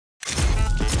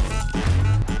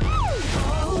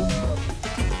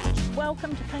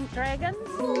welcome to Pink Dragons.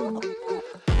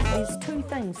 There's two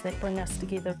things that bring us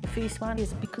together. The first one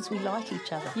is because we like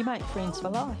each other. You make friends for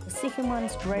life. The second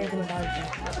one's dragon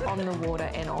boating. On the water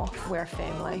and off, we're a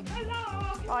family.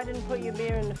 I didn't put your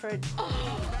beer in the fridge.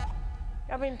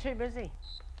 I've been too busy.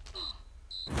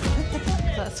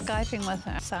 I was Skyping with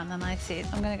her son and I said,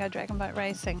 I'm going to go dragon boat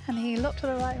racing. And he looked to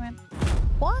the right and went,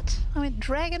 what? I went,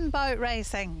 dragon boat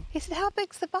racing. He said, how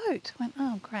big's the boat? I went,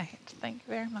 oh, great. Thank you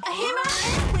very much. Here I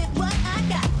am with what I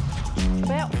got.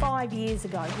 About 5 years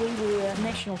ago, we were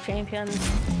national champions.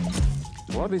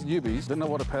 A lot of these newbies didn't know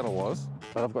what a paddle was,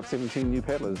 but I've got 17 new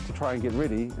paddlers to try and get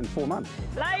ready in 4 months.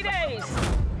 Ladies,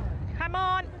 come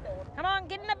on,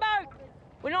 get in the boat.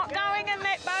 We're not going in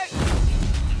that boat.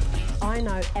 I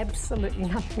know absolutely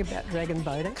nothing about dragon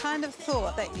boating. Kind of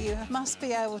thought that you must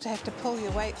be able to have to pull your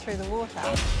weight through the water.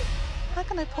 How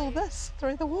can I pull this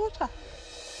through the water?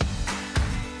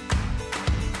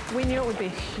 We knew it would be a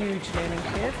huge learning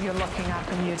curve. You're looking up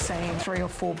and you're seeing 3 or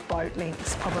 4 boat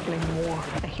lengths, probably more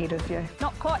ahead of you.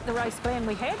 Not quite the race plan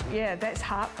we had. Yeah, that's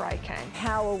heartbreaking.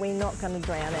 How are we not going to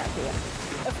drown out there?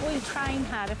 If we train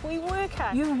hard, if we work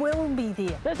hard, you will be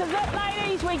there. This is it,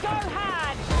 ladies, we go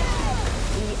hard.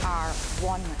 We are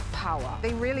one power.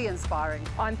 Been really inspiring.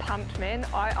 I'm pumped, man.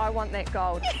 I want that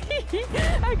gold.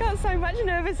 I got so much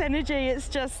nervous energy, it's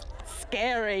just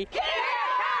scary.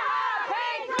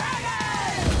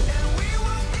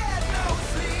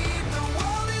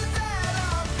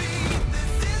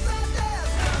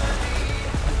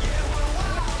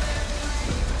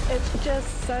 It's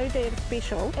just so damn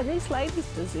special, and these ladies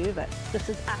deserve it. This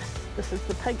is us. This is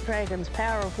the Pink Dragons,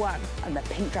 power of one. And the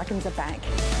Pink Dragons are back.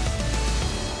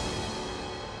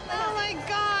 Oh my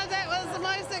God, that was the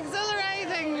most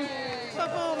exhilarating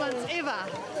performance ever.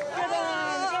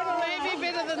 Maybe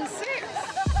better than sex.